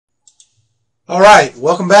Alright,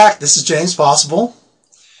 welcome back. This is James Possible.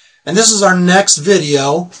 And this is our next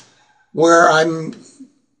video where I'm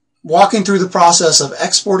walking through the process of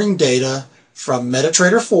exporting data from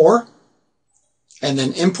MetaTrader 4 and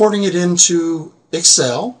then importing it into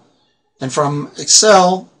Excel. And from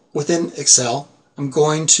Excel, within Excel, I'm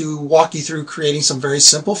going to walk you through creating some very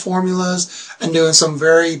simple formulas and doing some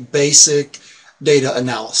very basic data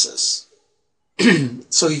analysis.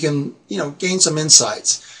 So you can, gain some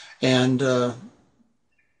insights and,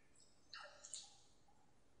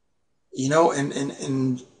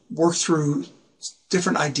 and work through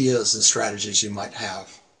different ideas and strategies you might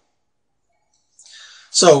have.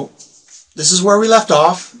 So this is where we left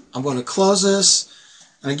off. I'm going to close this.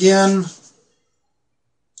 And again,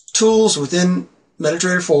 tools within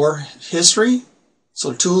MetaTrader 4, history.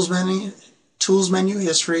 So tools menu,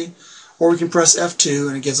 history, or we can press F2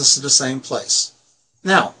 and it gets us to the same place.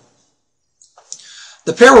 Now,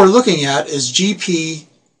 the pair we're looking at is GBP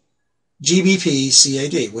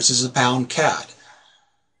CAD, which is a pound CAD.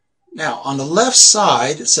 Now, on the left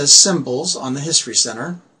side, it says symbols on the history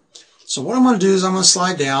center. So what I'm going to do is I'm going to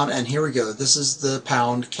slide down, and here we go. This is the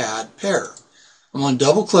pound CAD pair. I'm going to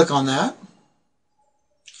double click on that.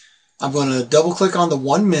 I'm going to double click on the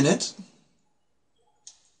 1 minute,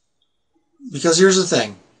 because here's the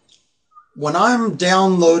thing. When I'm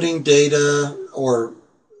downloading data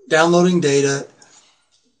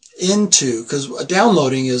into, because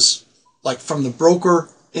downloading is like from the broker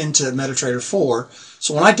into MetaTrader 4.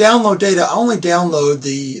 So when I download data, I only download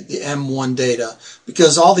the M1 data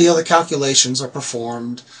because all the other calculations are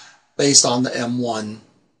performed based on the M1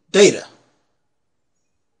 data.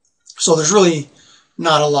 So there's really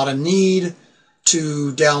not a lot of need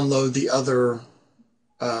to download the other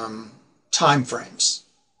time frames.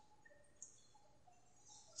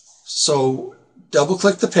 So double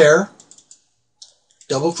click the pair,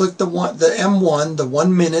 double click the M1, the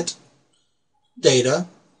 1 minute data.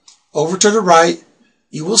 Over to the right,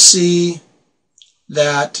 you will see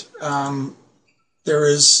that there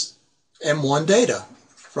is M1 data,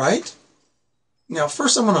 right? Now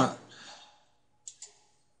first I'm gonna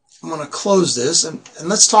close this and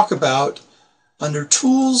let's talk about under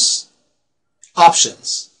Tools,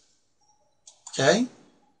 Options. Okay?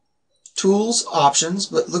 Tools, Options,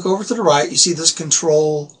 but look over to the right, you see this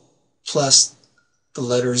Control plus the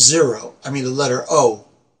letter the letter O.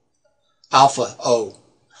 Alpha O.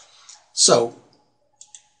 So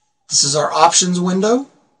this is our options window,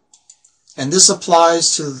 and this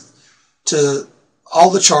applies to all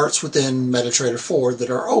the charts within MetaTrader 4 that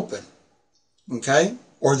are open, okay,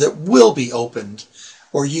 or that will be opened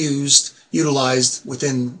or utilized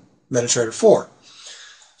within MetaTrader 4.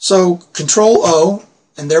 So Control O,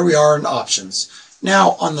 and there we are in options.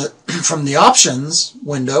 Now from the options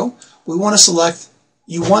window, you want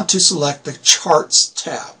to select the charts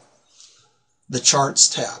tab. The charts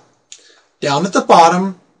tab. Down at the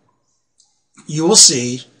bottom, you will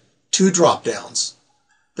see two drop downs.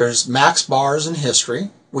 There's max bars and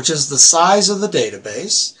history, which is the size of the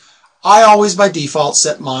database. I always by default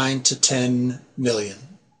set mine to 10 million.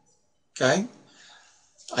 Okay?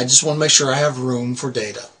 I just want to make sure I have room for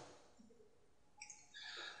data.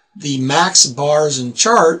 The max bars and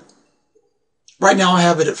chart, right now I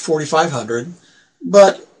have it at 4,500,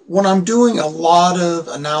 but when I'm doing a lot of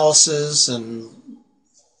analysis and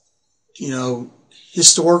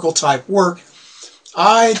historical type work,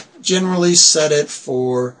 I generally set it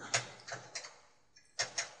for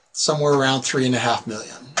somewhere around 3.5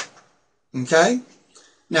 million. Okay?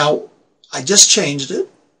 Now, I just changed it,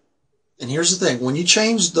 and here's the thing. When you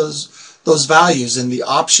change those values in the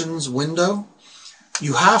options window,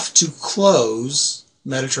 you have to close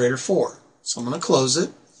MetaTrader 4. So I'm going to close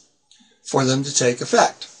it for them to take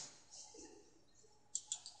effect.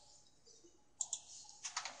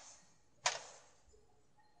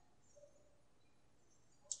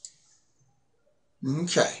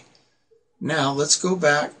 Okay, now let's go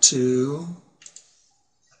back to,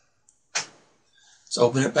 let's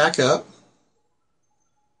open it back up.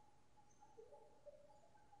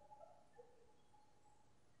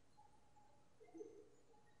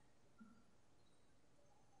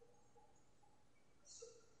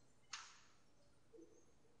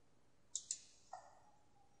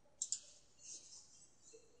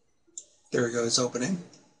 There we go, it's opening.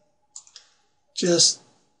 Just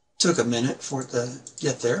took a minute for it to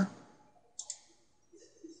get there.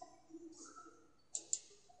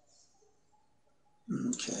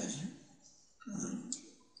 Okay.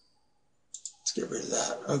 Let's get rid of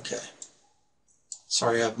that. Okay.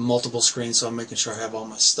 Sorry, I have multiple screens, so I'm making sure I have all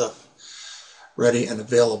my stuff ready and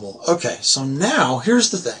available. Okay, so now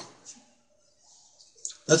here's the thing.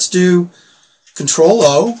 Let's do Control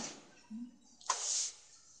O.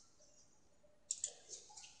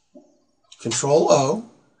 Control O.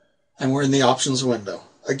 And we're in the options window.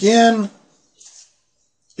 Again,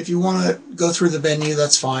 if you want to go through the menu,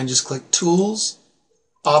 that's fine. Just click Tools,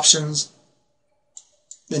 Options,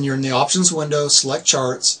 then you're in the options window, select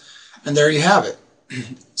charts, and there you have it.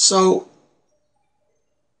 So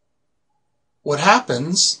what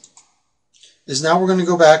happens is now we're going to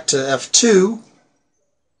go back to F2,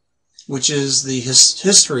 which is the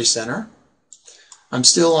History Center. I'm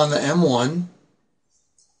still on the M1.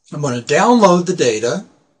 I'm going to download the data.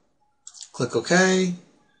 Click OK.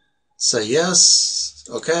 Say yes.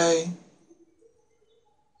 OK.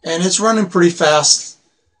 And it's running pretty fast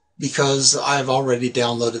because I've already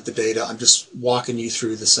downloaded the data. I'm just walking you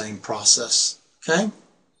through the same process. Okay?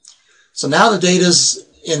 So now the data's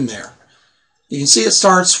in there. You can see it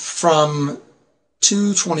starts from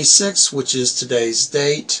 2/26, which is today's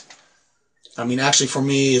date. I mean, actually for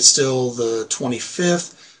me it's still the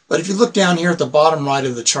 25th. But if you look down here at the bottom right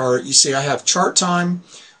of the chart, you see I have chart time,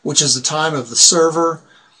 which is the time of the server,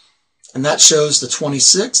 and that shows the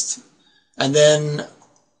 26th. And then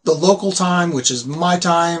the local time, which is my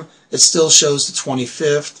time, it still shows the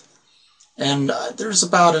 25th. And there's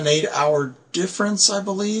about an 8-hour difference, I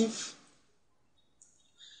believe.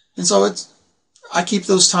 And so I keep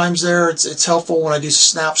those times there. It's helpful when I do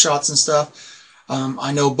snapshots and stuff.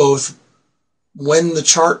 I know both when the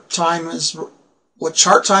chart time is, what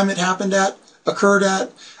chart time it occurred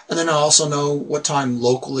at, and then I also know what time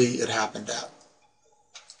locally it happened at.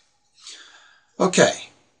 Okay,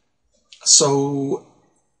 so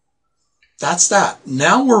that's that.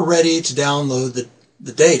 Now we're ready to download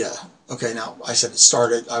the data. Okay, now I said it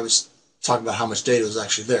started. I was talking about how much data was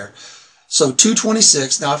actually there. So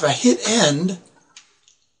 2/26. Now if I hit end,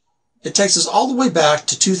 it takes us all the way back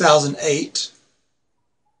to 2008,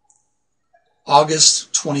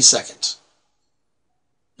 August 22nd.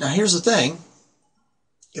 Now here's the thing.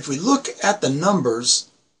 If we look at the numbers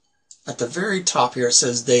at the very top here, it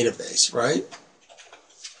says database, right?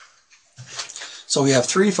 So we have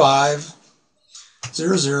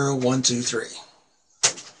 3500123.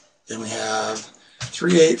 Then we have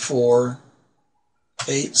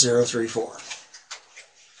 3848034.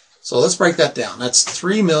 So let's break that down. That's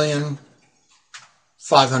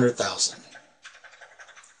 3,500,000.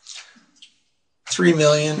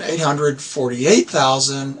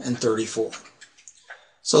 3,848,034.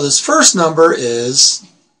 So this first number is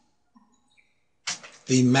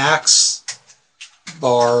the max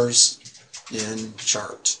bars in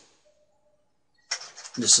chart.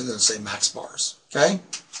 I'm just going to say max bars. Okay?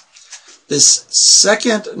 This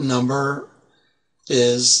second number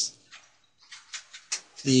is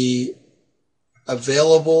the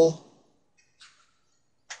available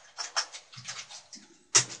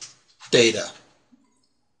data.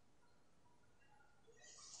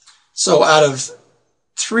 So out of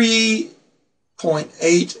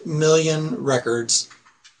 3.8 million records,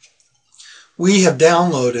 we have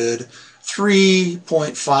downloaded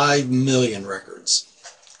 3.5 million records.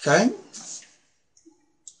 Okay?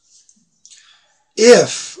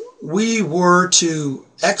 If we were to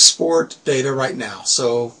export data right now,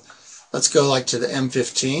 so let's go like to the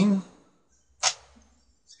M15,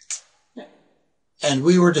 and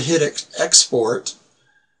we were to hit export,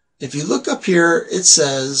 if you look up here, it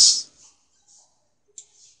says,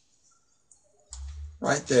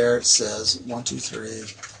 right there, it says 1, 2,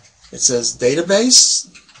 3. It says database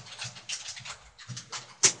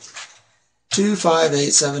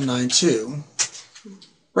 258792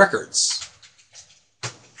 records.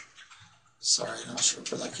 Sorry, I'm not sure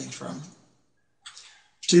where that came from.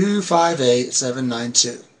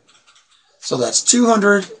 258792. So that's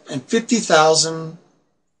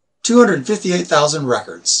 258,000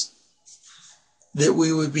 records that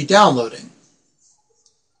we would be downloading.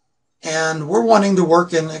 And we're wanting to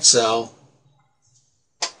work in Excel,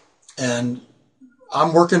 and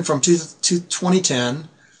I'm working from 2010.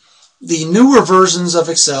 The newer versions of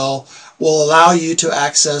Excel will allow you to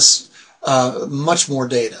access much more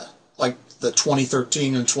data, like the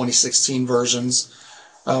 2013 and 2016 versions.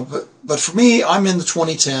 But for me, I'm in the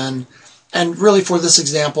 2010, and really for this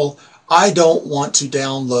example, I don't want to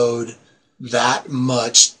download that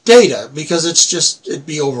much data because it'd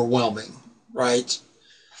be overwhelming, right?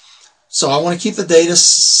 So I want to keep the data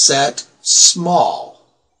set small.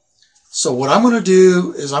 So what I'm going to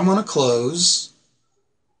do is I'm going to close.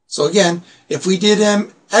 So again, if we did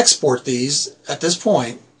export these at this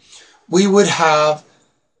point, we would have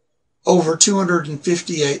over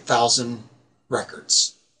 258,000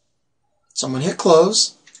 records. So I'm going to hit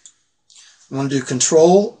close. I'm going to do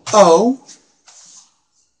Control O,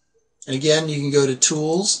 And again, you can go to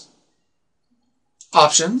Tools,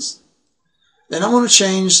 Options. Then I'm going to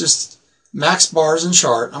change this max bars and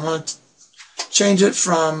chart. I'm going to change it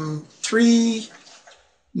from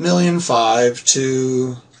 3,000,005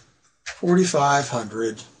 to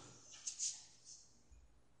 4,500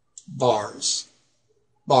 bars.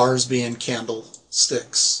 Bars being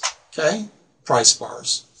candlesticks. Okay? Price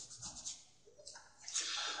bars.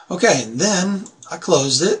 Okay, and then I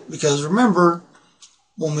closed it because remember,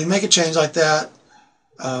 when we make a change like that,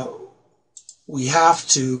 we have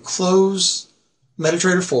to close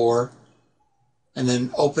MetaTrader 4 and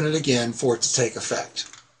then open it again for it to take effect.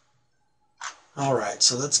 Alright,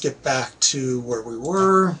 so let's get back to where we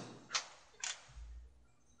were.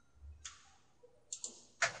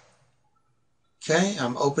 Okay,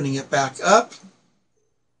 I'm opening it back up.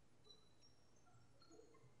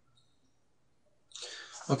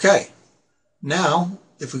 Okay, now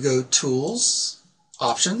if we go Tools,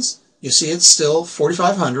 Options, you see it's still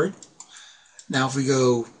 4,500. Now if we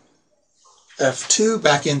go F2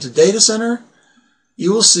 back into Data Center,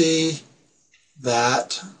 you will see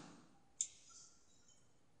that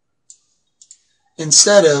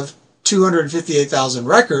instead of 258,000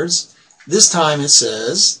 records, this time it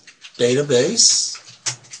says database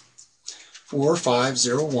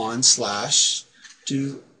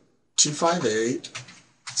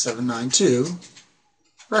 4501/258,792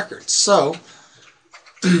 records. So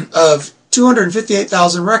of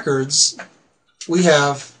 258,000 records, we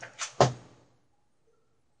have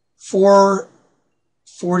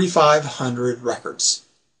 4,500 records.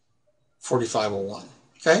 4501.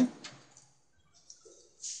 Okay?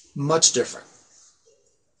 Much different.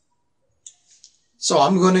 So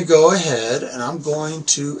I'm going to go ahead and I'm going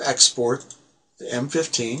to export the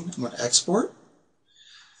M15. I'm going to export.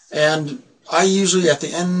 And I usually at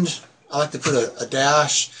the end, I like to put a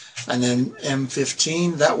dash and then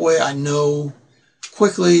M15. That way I know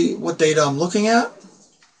quickly what data I'm looking at.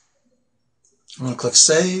 I'm going to click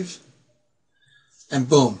Save. And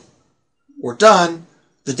boom, we're done.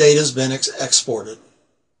 The data has been exported.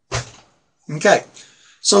 Okay,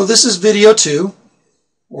 so this is video 2,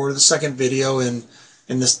 or the second video in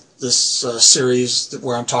this series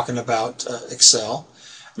where I'm talking about Excel.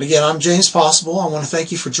 And again, I'm James Possible. I want to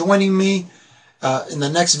thank you for joining me. In the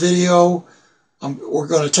next video, we're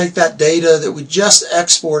going to take that data that we just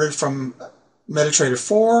exported from MetaTrader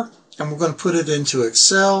 4, and we're going to put it into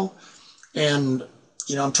Excel. And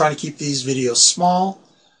I'm trying to keep these videos small,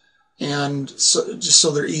 and just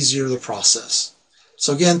so they're easier to process.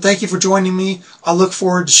 So again, thank you for joining me. I look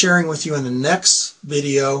forward to sharing with you in the next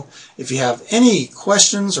video. If you have any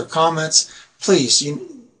questions or comments, please,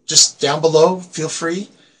 just down below, feel free,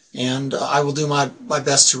 and I will do my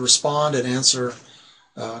best to respond and answer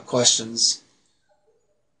questions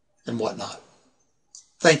and whatnot.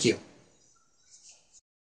 Thank you.